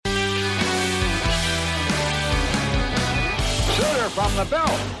from the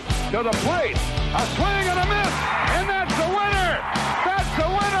belt to the plate. A swing and a miss, and that's the winner. That's the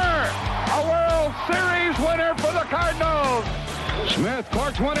winner. A World Series winner for the Cardinals. Smith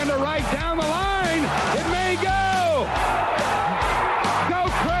corks one into right down the line. It may go.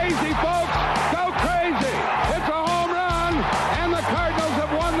 Go crazy, folks. Go crazy. It's a home run, and the Cardinals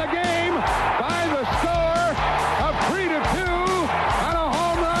have won the game by the score of 3-2 on a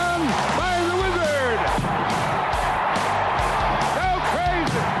home run by the Wizard. Go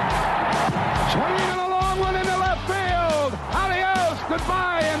crazy. Swinging a long one into left field. Adios,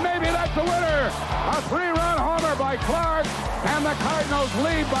 goodbye, and maybe that's the winner. A 3-run homer by Clark, and the Cardinals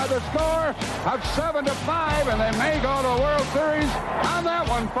lead by the score of 7-5, and they may go to the World Series on that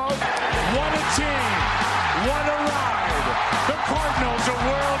one, folks. What a team. What a ride. The Cardinals are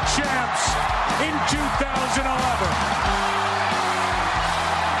world champs in 2011.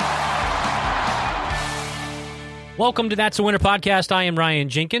 Welcome to That's a Winner podcast. I am Ryan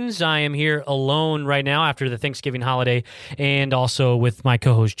Jenkins. I am here alone right now after the Thanksgiving holiday, and also with my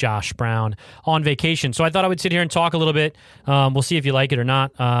co-host Josh Brown on vacation. So I thought I would sit here and talk a little bit. We'll see if you like it or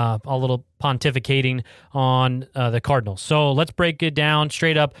not. A little pontificating on the Cardinals. So let's break it down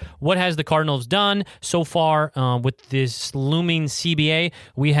straight up. What has the Cardinals done so far with this looming CBA?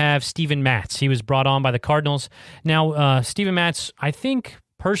 We have Steven Matz. He was brought on by the Cardinals. Now, Steven Matz, I think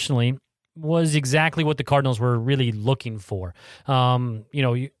personally, was exactly what the Cardinals were really looking for.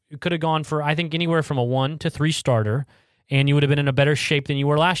 You could have gone for, I think, anywhere from a 1 to 3 starter, and you would have been in a better shape than you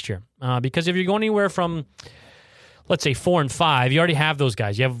were last year. Because if you're going anywhere from, let's say, 4 and 5, you already have those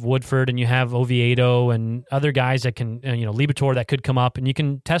guys. You have Woodford and you have Oviedo and other guys that can, Liberatore that could come up, and you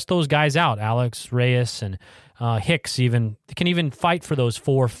can test those guys out. Alex Reyes and Hicks even can even fight for those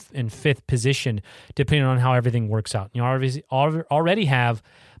 4th and 5th position, depending on how everything works out. You already have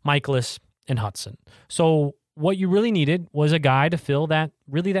Michaelis and Hudson. So what you really needed was a guy to fill that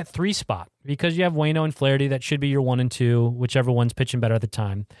 3 spot, because you have Waino and Flaherty that should be your 1 and 2, whichever one's pitching better at the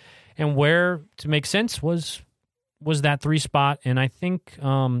time. And where to make sense was that 3 spot, and I think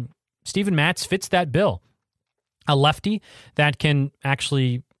Steven Matz fits that bill. A lefty that can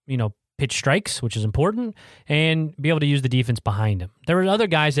actually, pitch strikes, which is important, and be able to use the defense behind him. There were other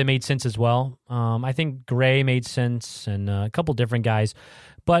guys that made sense as well. I think Gray made sense, and a couple different guys.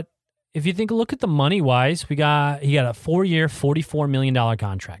 But if you look at the money-wise, he got a 4-year, $44 million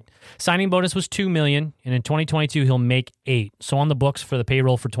contract. Signing bonus was $2 million, and in 2022, he'll make $8 million. So on the books for the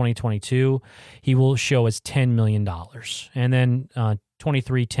payroll for 2022, he will show as $10 million. And then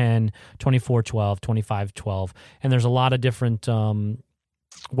 23-10, 24-12, 25-12. And there's a lot of different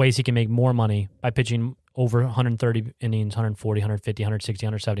ways he can make more money by pitching over 130 innings, 140, 150, 160,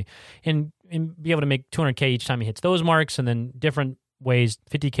 170, and be able to make $200K each time he hits those marks, and then different ways,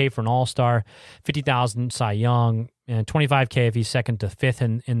 $50K for an all-star, $50,000 Cy Young, and $25K if he's 2nd to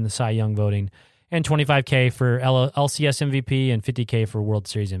 5th in the Cy Young voting, and $25K for LCS MVP and $50K for World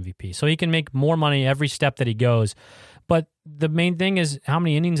Series MVP. So he can make more money every step that he goes. But the main thing is how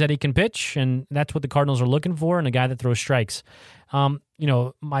many innings that he can pitch, and that's what the Cardinals are looking for, and a guy that throws strikes.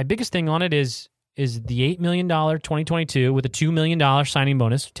 My biggest thing on it is the $8 million 2022 with a $2 million signing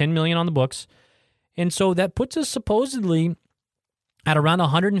bonus, $10 million on the books. And so that puts us supposedly at around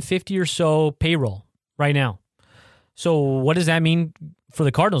 150 or so payroll right now. So what does that mean for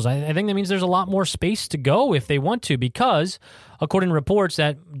the Cardinals? I think that means there's a lot more space to go if they want to, because according to reports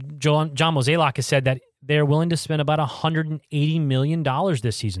that John Mozeliak has said that they're willing to spend about $180 million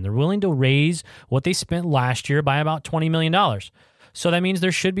this season. They're willing to raise what they spent last year by about $20 million. So that means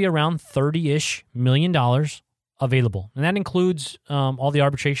there should be around $30-ish million available. And that includes all the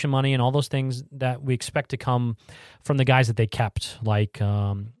arbitration money and all those things that we expect to come from the guys that they kept, like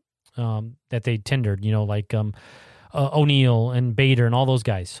that they tendered, O'Neill and Bader and all those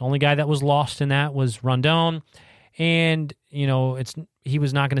guys. Only guy that was lost in that was Rondon. And, he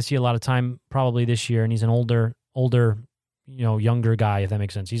was not going to see a lot of time probably this year, and he's an older, younger guy, if that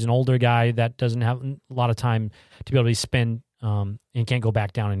makes sense. He's an older guy that doesn't have a lot of time to be able to spend and can't go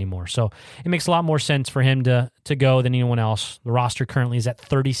back down anymore. So it makes a lot more sense for him to go than anyone else. The roster currently is at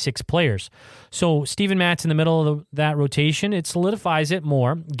 36 players. So Steven Matz in the middle of that rotation, it solidifies it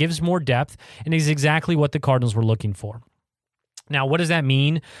more, gives more depth, and is exactly what the Cardinals were looking for. Now, what does that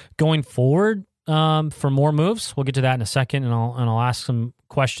mean going forward? For more moves, we'll get to that in a second, and I'll ask some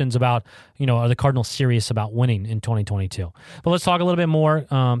questions about, are the Cardinals serious about winning in 2022? But let's talk a little bit more,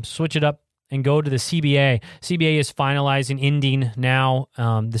 switch it up, and go to the CBA. CBA is ending now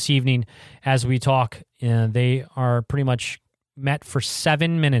this evening as we talk. They are pretty much met for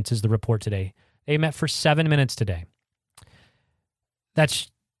 7 minutes is the report today. They met for 7 minutes today. That's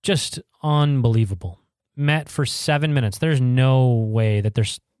just unbelievable. met for 7 minutes. There's no way that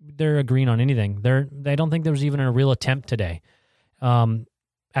they're agreeing on anything. They don't think there was even a real attempt today.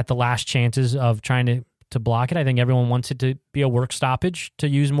 At the last chances of trying to block it, I think everyone wants it to be a work stoppage to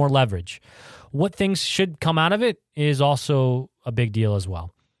use more leverage. What things should come out of it is also a big deal as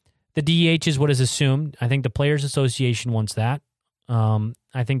well. The DH is what is assumed. I think the Players Association wants that.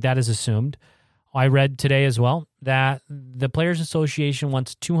 I think that is assumed. I read today as well that the Players Association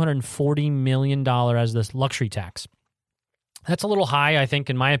wants $240 million as this luxury tax. That's a little high, I think,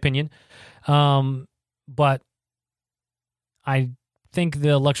 in my opinion. But I think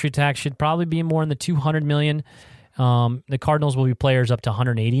the luxury tax should probably be more in the $200 million. The Cardinals will be players up to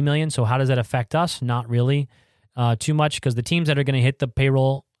 $180 million. So how does that affect us? Not really too much, because the teams that are going to hit the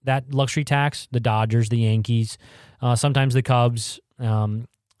payroll, that luxury tax, the Dodgers, the Yankees, sometimes the Cubs,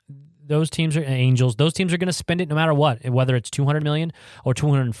 those teams are Angels. Those teams are going to spend it no matter what, whether it's $200 million or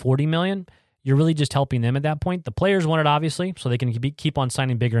 $240 million. You're really just helping them at that point. The players want it, obviously, so they can keep on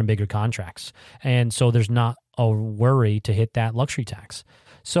signing bigger and bigger contracts. And so there's not a worry to hit that luxury tax.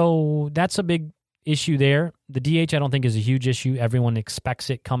 So that's a big issue there. The DH, I don't think, is a huge issue. Everyone expects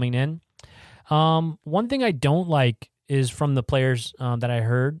it coming in. One thing I don't like is from the players that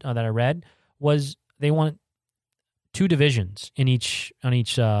I read, was they want 2 divisions on each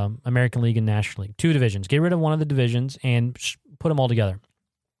American League and National League. 2 divisions. Get rid of one of the divisions and put them all together.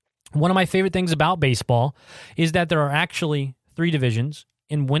 One of my favorite things about baseball is that there are actually 3 divisions,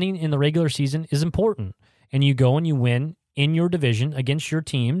 and winning in the regular season is important. And you go and you win in your division against your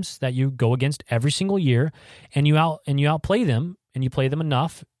teams that you go against every single year, and you outplay them, and you play them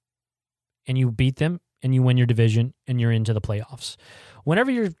enough, and you beat them, and you win your division, and you're into the playoffs. Whenever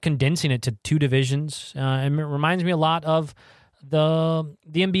you're condensing it to 2 divisions, it reminds me a lot of the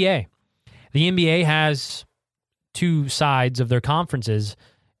NBA. The NBA has 2 sides of their conferences,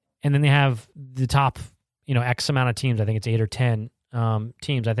 and then they have the top, X amount of teams. I think it's 8 or 10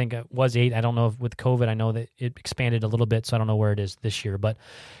 teams. I think it was 8. I don't know if with COVID, I know that it expanded a little bit, so I don't know where it is this year. But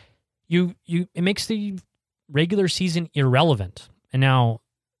it makes the regular season irrelevant. And now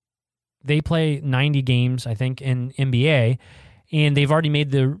they play 90 games, I think, in NBA, and they've already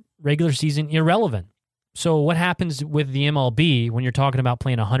made the regular season irrelevant. So what happens with the MLB when you're talking about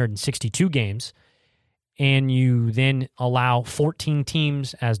playing 162 games, and you then allow 14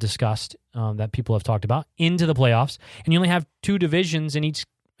 teams, as discussed, that people have talked about, into the playoffs, and you only have 2 divisions in each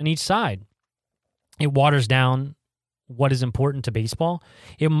side? It waters down what is important to baseball.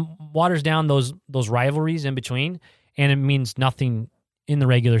 It waters down those rivalries in between, and it means nothing in the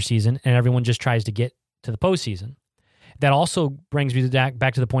regular season, and everyone just tries to get to the postseason. That also brings me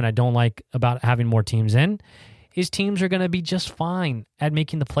back to the point I don't like about having more teams in, is teams are going to be just fine at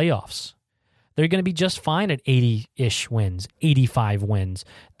making the playoffs. They're going to be just fine at 80-ish wins, 85 wins.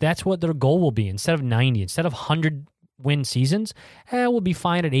 That's what their goal will be. Instead of 90, instead of 100-win seasons, we'll be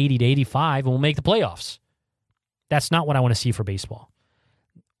fine at 80 to 85, and we'll make the playoffs. That's not what I want to see for baseball.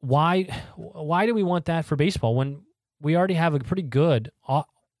 Why do we want that for baseball when we already have a pretty good,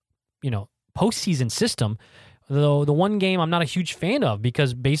 postseason system? Though the one game I'm not a huge fan of,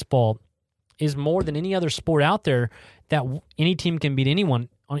 because baseball is more than any other sport out there that any team can beat anyone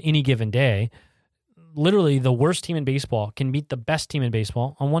on any given day. Literally, the worst team in baseball can beat the best team in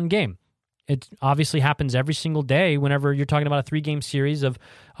baseball on one game. It obviously happens every single day whenever you're talking about a 3-game series of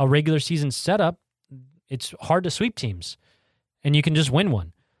a regular season setup. It's hard to sweep teams, and you can just win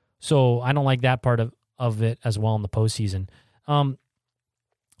one. So I don't like that part of it as well in the postseason.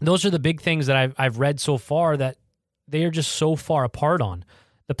 Those are the big things that I've read so far that they are just so far apart on.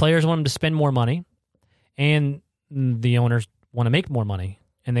 The players want them to spend more money, and the owners want to make more money,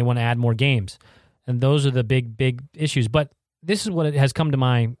 and they want to add more games. And those are the big issues. But this is what it has come to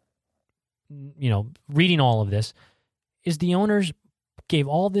my, reading all of this, is the owners gave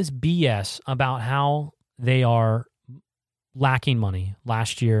all this BS about how they are lacking money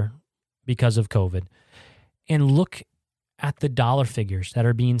last year because of COVID. And look at the dollar figures that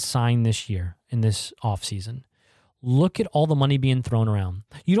are being signed this year in this offseason. Look at all the money being thrown around.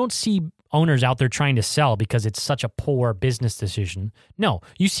 You don't see owners out there trying to sell because it's such a poor business decision. No,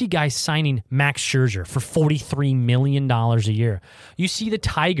 you see guys signing Max Scherzer for $43 million a year. You see the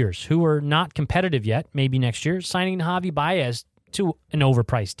Tigers, who are not competitive yet, maybe next year, signing Javi Baez to an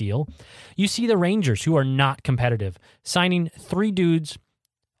overpriced deal. You see the Rangers, who are not competitive, signing 3 dudes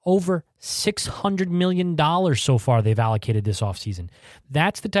over $600 million so far they've allocated this offseason.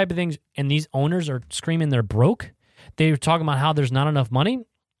 That's the type of things, and these owners are screaming they're broke. They're talking about how there's not enough money.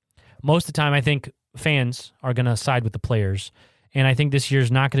 Most of the time, I think fans are going to side with the players, and I think this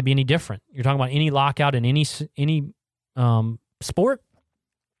year's not going to be any different. You're talking about any lockout in any sport,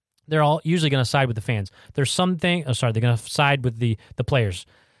 they're all usually going to side with the fans. There's something, they're going to side with the players.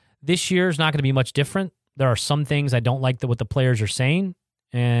 This year is not going to be much different. There are some things I don't like what the players are saying,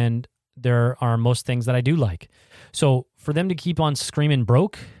 and there are most things that I do like. So for them to keep on screaming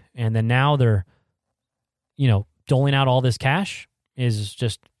broke, and then now they're, doling out all this cash it's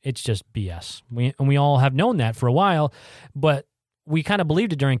just BS. We all have known that for a while, but we kind of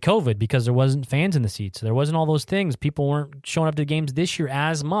believed it during COVID because there wasn't fans in the seats. There wasn't all those things. People weren't showing up to games this year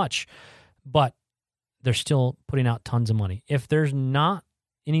as much, but they're still putting out tons of money. If there's not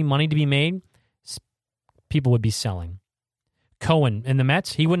any money to be made, people would be selling. Cohen and the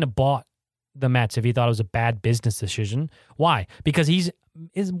Mets, he wouldn't have bought the Mets if he thought it was a bad business decision. Why? Because he's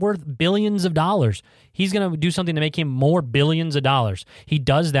worth billions of dollars. He's going to do something to make him more billions of dollars. He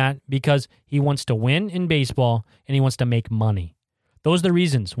does that because he wants to win in baseball and he wants to make money. Those are the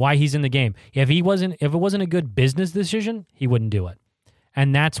reasons why he's in the game. If it wasn't a good business decision, he wouldn't do it.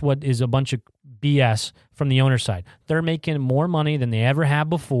 And that's what is a bunch of BS from the owner's side. They're making more money than they ever have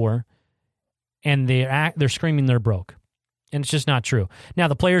before, and they're screaming they're broke. And it's just not true. Now,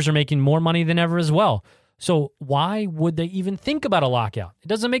 the players are making more money than ever as well. So why would they even think about a lockout? It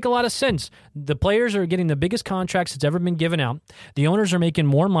doesn't make a lot of sense. The players are getting the biggest contracts that's ever been given out. The owners are making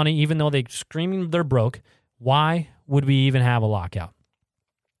more money even though they're screaming they're broke. Why would we even have a lockout?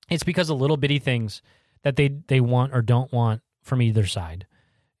 It's because of little bitty things that they want or don't want from either side.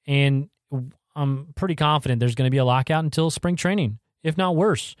 And I'm pretty confident there's going to be a lockout until spring training, if not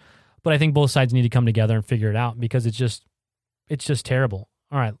worse. But I think both sides need to come together and figure it out because it's just terrible.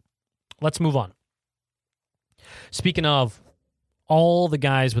 All right, let's move on. Speaking of all the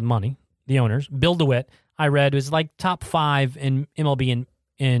guys with money, the owners, Bill DeWitt, I read, was like top 5 in MLB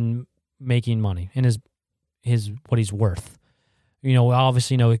in making money, in his what he's worth.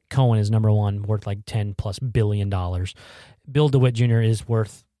 Obviously, Cohen is number 1, worth like $10+ billion. Bill DeWitt Jr. is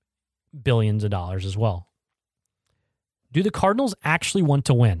worth billions of dollars as well. Do the Cardinals actually want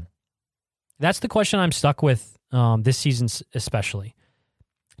to win? That's the question I'm stuck with this season especially.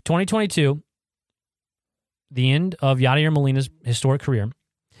 2022, the end of Yadier Molina's historic career.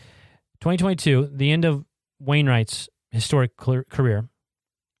 2022, the end of Wainwright's historic career.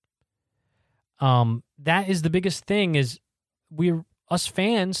 That is the biggest thing is us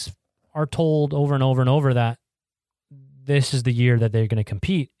fans are told over and over and over that this is the year that they're going to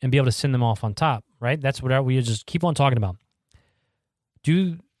compete and be able to send them off on top, right? That's what we just keep on talking about.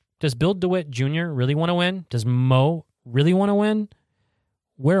 Does Bill DeWitt Jr. really want to win? Does Mo really want to win?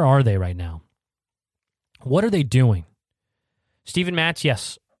 Where are they right now? What are they doing? Steven Matz,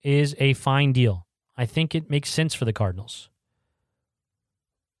 yes, is a fine deal. I think it makes sense for the Cardinals.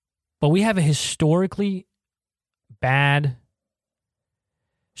 But we have a historically bad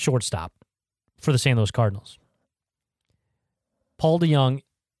shortstop for the St. Louis Cardinals. Paul DeJong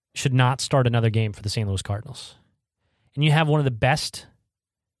should not start another game for the St. Louis Cardinals. And you have one of the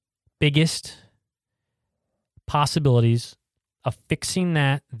biggest possibilities of fixing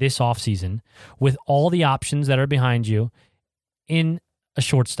that this offseason with all the options that are behind you in a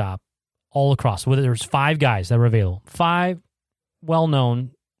shortstop all across. Whether there's 5 guys that were available, 5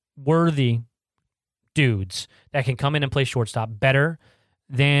 well-known, worthy dudes that can come in and play shortstop better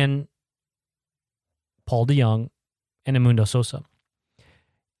than Paul DeJong and Edmundo Sosa.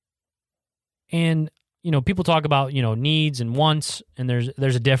 And, people talk about, needs and wants, and there's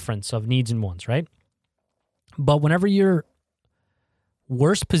a difference of needs and wants, right? But whenever your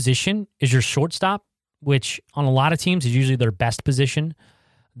worst position is your shortstop, which on a lot of teams is usually their best position,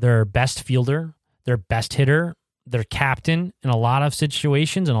 their best fielder, their best hitter, their captain in a lot of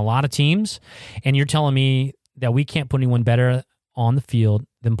situations and a lot of teams, and you're telling me that we can't put anyone better on the field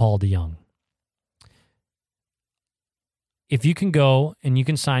than Paul DeJong. If you can go and you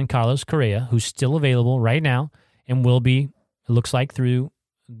can sign Carlos Correa, who's still available right now and will be, it looks like, through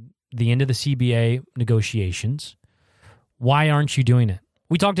the end of the CBA negotiations, why aren't you doing it?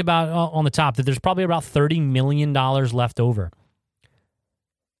 We talked about on the top that there's probably about $30 million left over.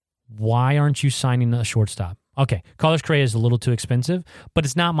 Why aren't you signing a shortstop? Okay, Carlos Correa is a little too expensive, but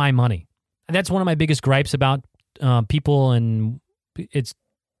it's not my money. And that's one of my biggest gripes about people, and it's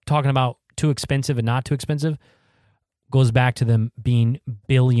talking about too expensive and not too expensive. Goes back to them being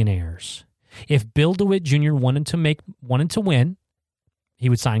billionaires. If Bill DeWitt Jr. wanted to win, he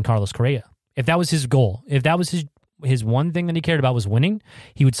would sign Carlos Correa. If that was his goal, if that was his one thing that he cared about was winning,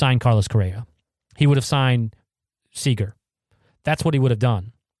 he would sign Carlos Correa. He would have signed Seager. That's what he would have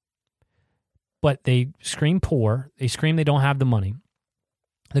done. But they scream poor. They scream they don't have the money.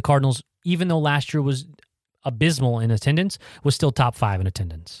 The Cardinals, even though last year was abysmal in attendance, was still top 5 in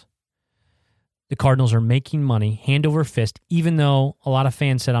attendance. the Cardinals are making money hand over fist, even though a lot of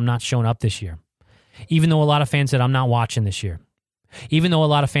fans said I'm not showing up this year. Even though a lot of fans said I'm not watching this year. Even though a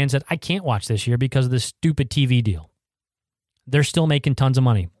lot of fans said I can't watch this year because of this stupid TV deal. They're still making tons of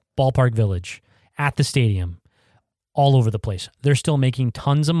money. Ballpark Village, at the stadium, all over the place. They're still making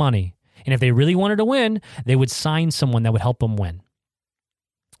tons of money. And if they really wanted to win, they would sign someone that would help them win.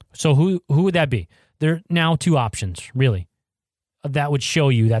 So who would that be? There are now two options, really, that would show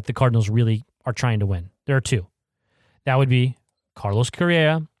you that the Cardinals really are trying to win. There are two. That would be Carlos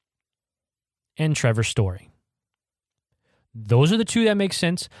Correa and Trevor Story. Those are the two that make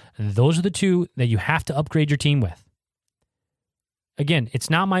sense. Those are the two that you have to upgrade your team with. Again, it's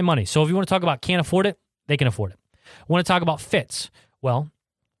not my money. So if you want to talk about can't afford it, they can afford it. Want to talk about fits? Well,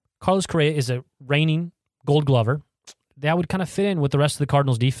 Carlos Correa is a reigning Gold Glover. That would kind of fit in with the rest of the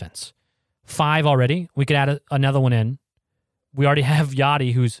Cardinals defense. 5 already. We could add another one in. We already have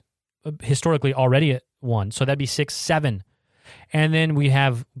Yachty, who's historically already at 1. So that'd be 6, 7. And then we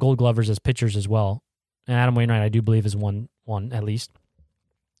have Gold Glovers as pitchers as well. And Adam Wainwright, I do believe, is one at least.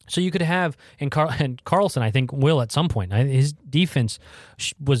 So you could have, and Carlson, I think, will at some point. His defense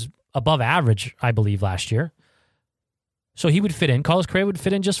was above average, I believe, last year. So he would fit in. Carlos Correa would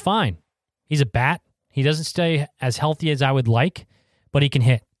fit in just fine. He's a bat. He doesn't stay as healthy as I would like, but he can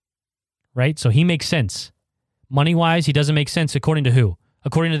hit, right? So he makes sense. Money-wise, he doesn't make sense according to who?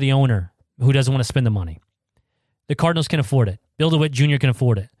 According to the owner, who doesn't want to spend the money. The Cardinals can afford it. Bill DeWitt Jr. can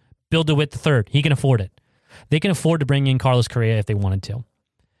afford it. Bill DeWitt III, he can afford it. They can afford to bring in Carlos Correa if they wanted to.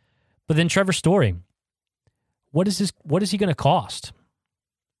 But then Trevor Story, what is he going to cost?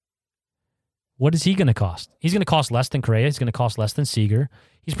 What is he going to cost? He's going to cost less than Correa. He's going to cost less than Seager.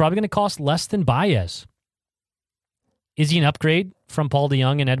 He's probably going to cost less than Baez. Is he an upgrade from Paul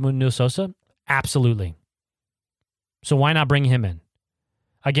DeJong and Edmundo Sosa? Absolutely. So why not bring him in?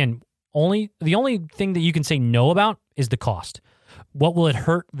 Again, the only thing that you can say no about is the cost. What will it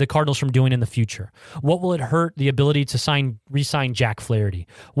hurt the Cardinals from doing in the future? What will it hurt the ability to re-sign Jack Flaherty?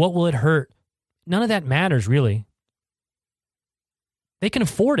 What will it hurt? None of that matters, really. They can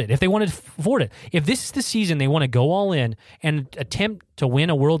afford it if they want to afford it. If this is the season they want to go all in and attempt to win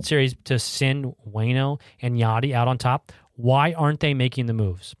a World Series to send Waino and Yachty out on top, why aren't they making the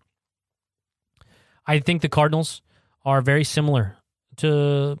moves? I think the Cardinals are very similar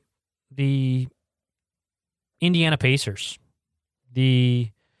to the Indiana Pacers,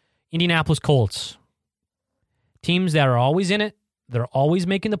 the Indianapolis Colts. Teams that are always in it, they're always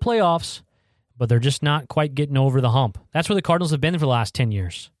making the playoffs, but they're just not quite getting over the hump. That's where the Cardinals have been for the last 10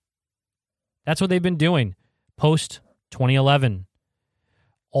 years. That's what they've been doing post-2011.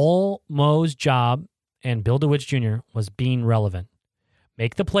 All Mo's job and Bill DeWitt Jr. was being relevant.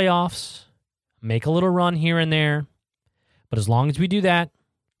 Make the playoffs, make a little run here and there, but as long as we do that,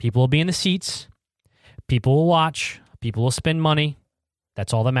 people will be in the seats, people will watch, people will spend money.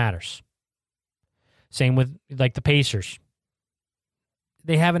 That's all that matters. Same with like the Pacers.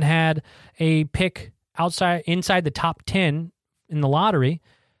 They haven't had a pick inside the top 10 in the lottery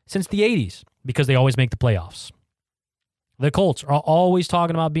since the 80s because they always make the playoffs. The Colts are always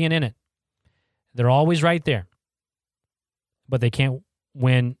talking about being in it. They're always right there. But they can't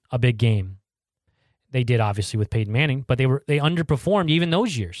win a big game. They did, obviously, with Peyton Manning, but they underperformed even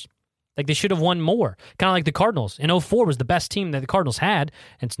those years. Like, they should have won more. Kind of like the Cardinals. In 2004 was the best team that the Cardinals had,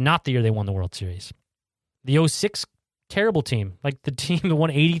 and it's not the year they won the World Series. The 2006 terrible team, like the team that won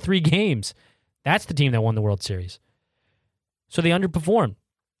 83 games. That's the team that won the World Series. So they underperformed.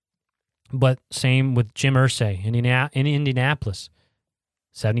 But same with Jim Irsay in Indianapolis.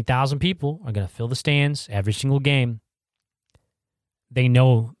 70,000 people are going to fill the stands every single game. They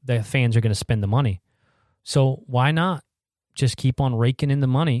know the fans are going to spend the money. So why not just keep on raking in the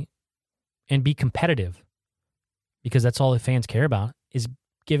money and be competitive? Because that's all the fans care about, is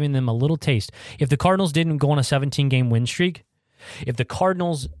giving them a little taste. If the Cardinals didn't go on a 17-game win streak, if the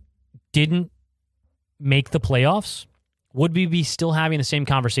Cardinals didn't make the playoffs, would we be still having the same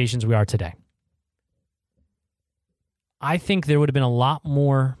conversations we are today? I think there would have been a lot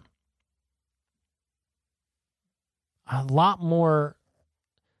more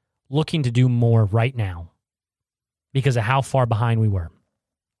looking to do more right now because of how far behind we were.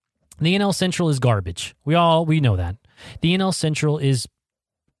 The NL Central is garbage. We know that. The NL Central is,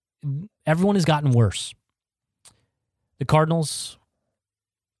 everyone has gotten worse. The Cardinals,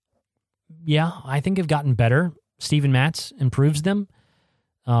 I think have gotten better. Steven Matz improves them.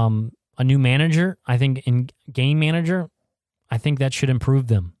 A new manager, I think, in game manager, I think that should improve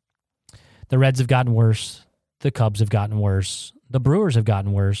them. The Reds have gotten worse. The Cubs have gotten worse. The Brewers have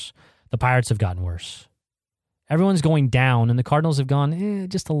gotten worse. The Pirates have gotten worse. Everyone's going down, and the Cardinals have gone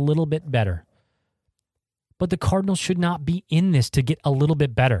just a little bit better. But the Cardinals should not be in this to get a little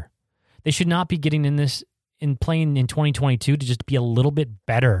bit better. They should not be getting in this and playing in 2022 to just be a little bit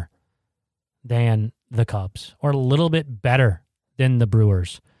better than the Cubs or a little bit better than the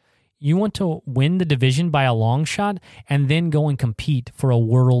Brewers. You want to win the division by a long shot and then go and compete for a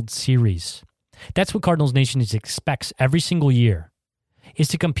World Series. That's what Cardinals Nation expects every single year, is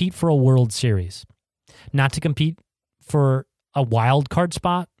to compete for a World Series, not to compete for a wild card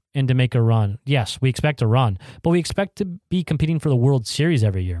spot and to make a run. Yes, we expect a run, but we expect to be competing for the World Series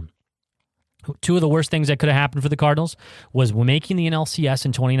every year. Two of the worst things that could have happened for the Cardinals was making the NLCS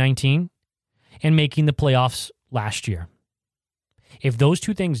in 2019 and making the playoffs last year. If those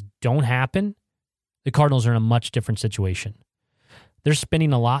two things don't happen, the Cardinals are in a much different situation. They're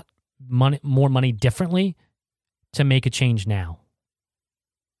spending a lot more money differently to make a change now.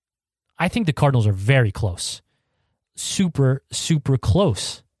 I think the Cardinals are very close. Super, super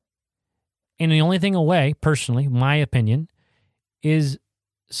close. And the only thing away, personally, my opinion, is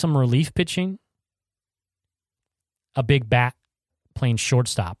some relief pitching, a big bat playing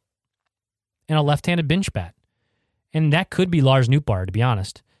shortstop, and a left-handed bench bat. And that could be Lars Nootbaar, to be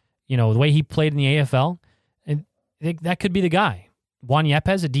honest. You know, the way he played in the AFL, and that could be the guy. Juan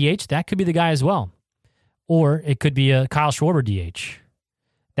Yepes, a DH, that could be the guy as well. Or it could be a Kyle Schwarber DH.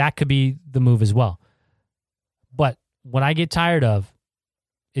 That could be the move as well. But what I get tired of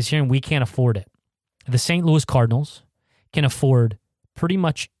is hearing we can't afford it. The St. Louis Cardinals can afford pretty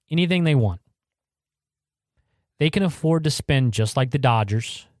much anything they want. They can afford to spend just like the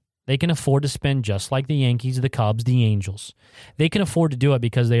Dodgers. They can afford to spend just like the Yankees, the Cubs, the Angels. They can afford to do it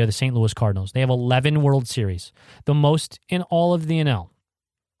because they are the St. Louis Cardinals. They have 11 World Series, the most in all of the NL.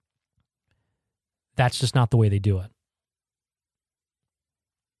 That's just not the way they do it.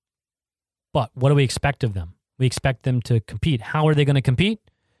 But what do we expect of them? We expect them to compete. How are they going to compete?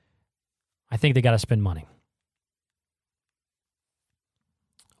 I think they got to spend money.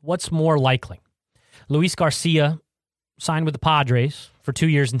 What's more likely? Luis Garcia signed with the Padres for 2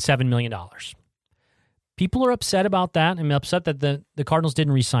 years and $7 million. People are upset about that and upset that the Cardinals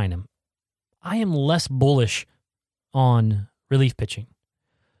didn't re-sign him. I am less bullish on relief pitching.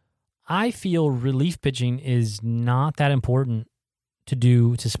 I feel relief pitching is not that important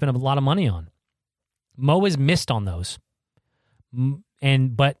to spend a lot of money on. Mo has missed on those.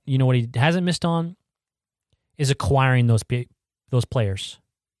 But you know what he hasn't missed on is acquiring those players.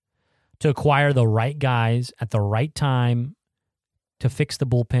 To acquire the right guys at the right time to fix the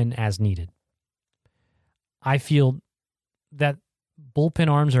bullpen as needed. I feel that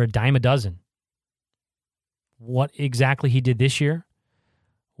bullpen arms are a dime a dozen. What exactly he did this year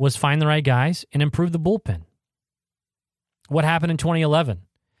was find the right guys and improve the bullpen. What happened in 2011?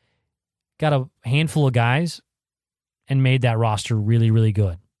 Got a handful of guys and made that roster really, really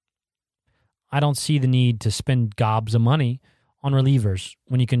good. I don't see the need to spend gobs of money on relievers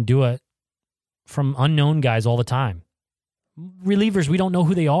when you can do it from unknown guys all the time. Relievers, we don't know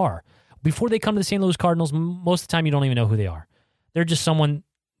who they are. Before they come to the St. Louis Cardinals, most of the time you don't even know who they are. They're just someone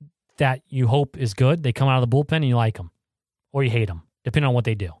that you hope is good. They come out of the bullpen and you like them. Or you hate them, depending on what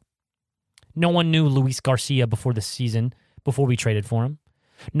they do. No one knew Luis Garcia before the season, before we traded for him.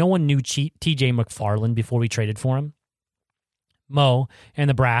 No one knew TJ McFarland before we traded for him. Mo and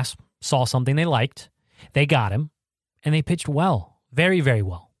the brass saw something they liked. They got him, and they pitched well. Very, very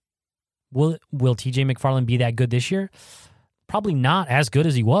well. Will TJ McFarland be that good this year? Probably not as good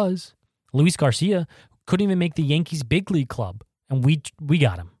as he was. Luis Garcia couldn't even make the Yankees big league club, and we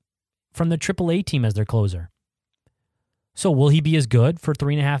got him from the AAA team as their closer. So will he be as good for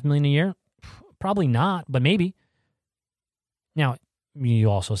 $3.5 million a year? Probably not, but maybe. Now, you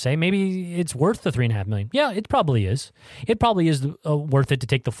also say maybe it's worth the $3.5 million. Yeah, it probably is. It probably is worth it to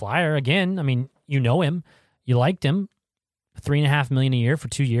take the flyer again. I mean, you know him, you liked him. $3.5 million a year for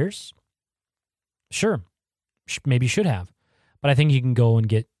 2 years. Sure, maybe you should have. But I think you can go and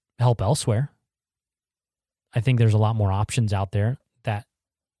get help elsewhere. I think there's a lot more options out there that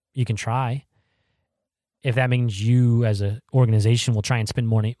you can try. If that means you as an organization will try and spend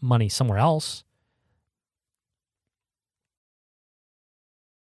more money somewhere else.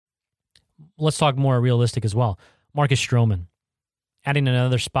 Let's talk more realistic as well. Marcus Stroman, adding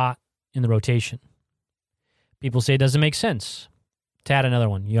another spot in the rotation. People say it doesn't make sense to add another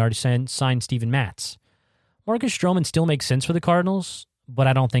one. You already signed Steven Matz. Marcus Stroman still makes sense for the Cardinals, but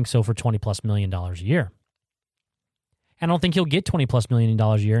I don't think so for $20+ million a year. I don't think he'll get $20+ million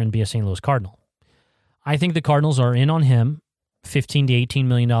a year and be a St. Louis Cardinal. I think the Cardinals are in on him $15 to $18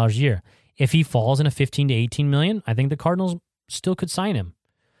 million a year. If he falls in a $15 to $18 million, I think the Cardinals still could sign him.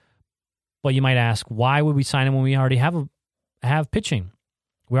 But you might ask, why would we sign him when we already have pitching?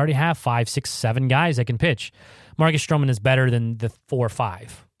 We already have 5, 6, 7 guys that can pitch. Marcus Stroman is better than the 4 or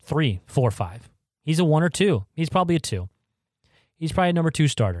 5. 3, 4, 5. He's a 1 or 2. He's probably a 2. He's probably a number 2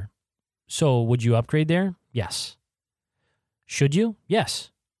 starter. So would you upgrade there? Yes. Should you?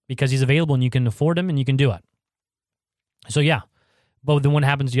 Yes. Because he's available and you can afford him and you can do it. So yeah. But then what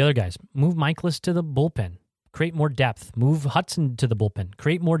happens to the other guys? Move Michaelis to the bullpen. Create more depth. Move Hudson to the bullpen.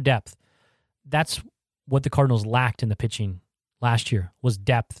 Create more depth. That's what the Cardinals lacked in the pitching last year, was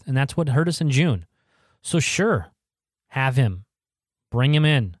depth. And that's what hurt us in June. So sure, have him. Bring him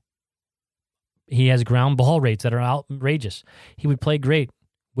in. He has ground ball rates that are outrageous. He would play great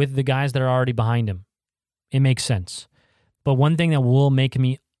with the guys that are already behind him. It makes sense. But one thing that will make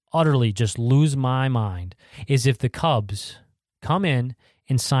me utterly just lose my mind is if the Cubs come in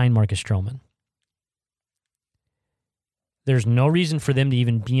and sign Marcus Stroman. There's no reason for them to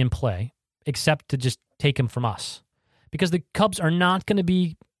even be in play except to just take him from us. Because the Cubs are not going to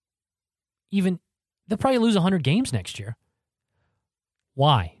be even... They'll probably lose 100 games next year.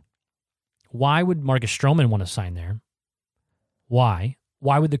 Why? Why would Marcus Stroman want to sign there? Why?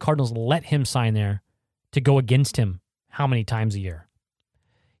 Why would the Cardinals let him sign there to go against him how many times a year?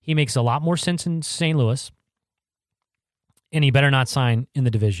 He makes a lot more sense in St. Louis, and he better not sign in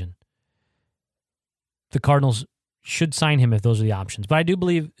the division. The Cardinals should sign him if those are the options. But I do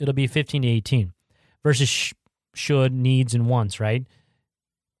believe it'll be 15 to 18 versus should, needs, and wants, right?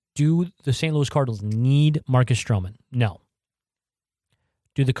 Do the St. Louis Cardinals need Marcus Stroman? No.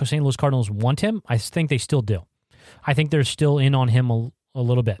 Do the St. Louis Cardinals want him? I think they still do. I think they're still in on him a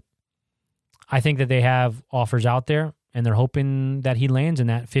little bit. I think that they have offers out there, and they're hoping that he lands in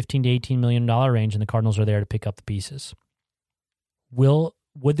that $15 to $18 million range, and the Cardinals are there to pick up the pieces. Would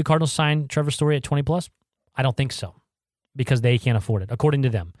the Cardinals sign Trevor Story at 20 plus? I don't think so, because they can't afford it. According to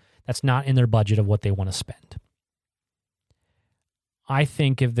them, that's not in their budget of what they want to spend. I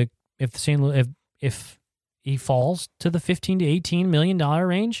think if he falls to the $15 to $18 million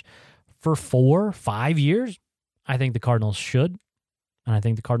range for 4, 5 years, I think the Cardinals should, and I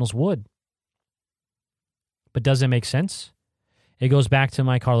think the Cardinals would. But does it make sense? It goes back to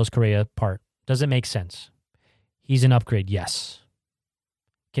my Carlos Correa part. Does it make sense? He's an upgrade, yes.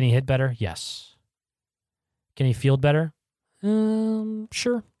 Can he hit better? Yes. Can he field better?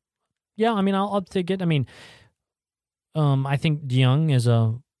 Sure. Yeah, I mean, I'll take it. I mean, I think DeYoung is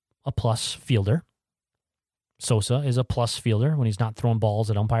a plus fielder. Sosa is a plus fielder when he's not throwing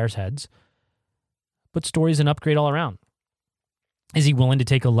balls at umpires' heads. But Story's an upgrade all around. Is he willing to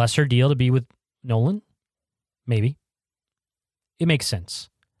take a lesser deal to be with Nolan? Maybe. It makes sense.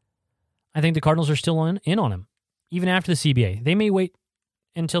 I think the Cardinals are still in on him, even after the CBA. They may wait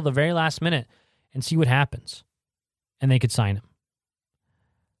until the very last minute and see what happens, and they could sign him.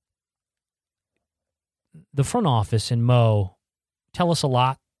 The front office and Mo tell us a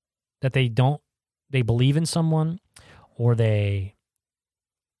lot that they believe in someone, or they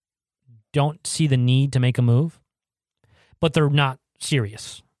don't see the need to make a move, but they're not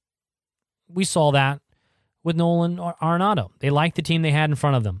serious. We saw that with Nolan or Arenado. They liked the team they had in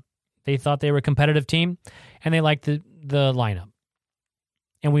front of them. They thought they were a competitive team, and they liked the lineup.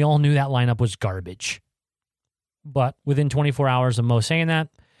 And we all knew that lineup was garbage. But within 24 hours of Mo saying that,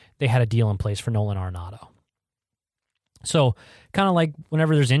 they had a deal in place for Nolan Arenado. So, kind of like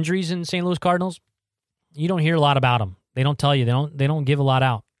whenever there's injuries in St. Louis Cardinals, you don't hear a lot about them. They don't tell you. They don't give a lot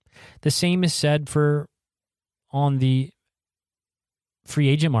out. The same is said for on the free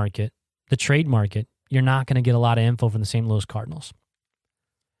agent market, the trade market. You're not going to get a lot of info from the St. Louis Cardinals.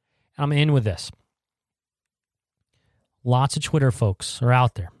 I'm in with this. Lots of Twitter folks are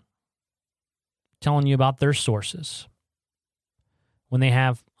out there telling you about their sources when they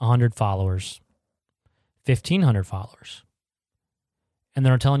have 100 followers, 1,500 followers. And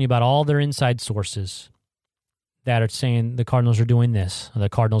they're telling you about all their inside sources that are saying the Cardinals are doing this, or the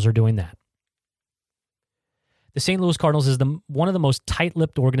Cardinals are doing that. The St. Louis Cardinals is one of the most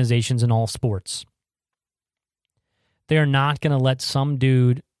tight-lipped organizations in all sports. They are not going to let some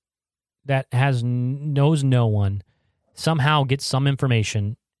dude that knows no one somehow get some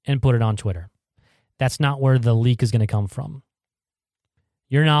information and put it on Twitter. That's not where the leak is going to come from.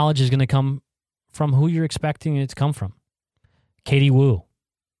 Your knowledge is going to come from who you're expecting it to come from. Katie Wu.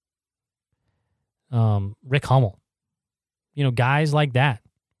 Rick Hummel. Guys like that.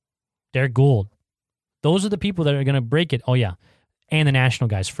 Derek Gould. Those are the people that are going to break it. Oh, yeah. And the national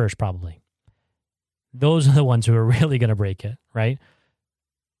guys first, probably. Those are the ones who are really going to break it, right?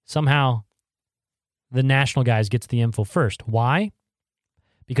 Somehow, the national guys gets the info first. Why?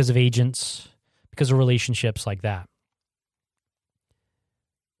 Because of agents, because of relationships like that.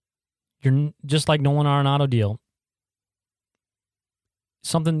 You're just like Nolan Arenado deal.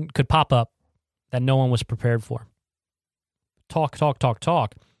 something could pop up that no one was prepared for. Talk,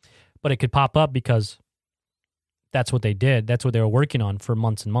 but it could pop up because that's what they did. That's what they were working on for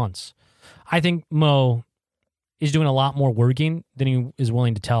months and months. I think Mo is doing a lot more working than he is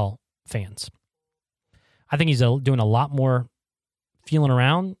willing to tell fans. I think he's doing a lot more feeling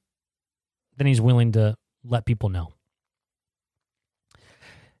around than he's willing to let people know.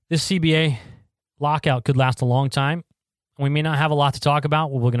 This CBA lockout could last a long time. We may not have a lot to talk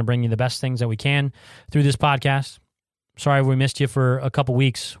about. We're going to bring you the best things that we can through this podcast. Sorry we missed you for a couple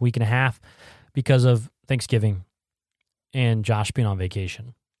weeks, week and a half, because of Thanksgiving and Josh being on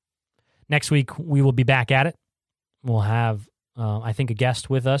vacation. Next week, we will be back at it. We'll have, I think, a guest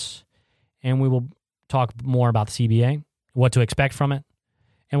with us, and we will talk more about the CBA, what to expect from it,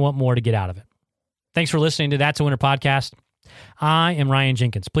 and what more to get out of it. Thanks for listening to That's a Winner podcast. I am Ryan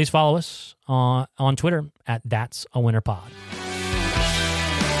Jenkins. Please follow us on Twitter at That's a Winner Pod.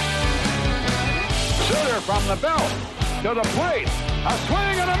 Sutter from the belt to the plate. A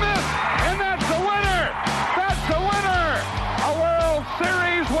swing and a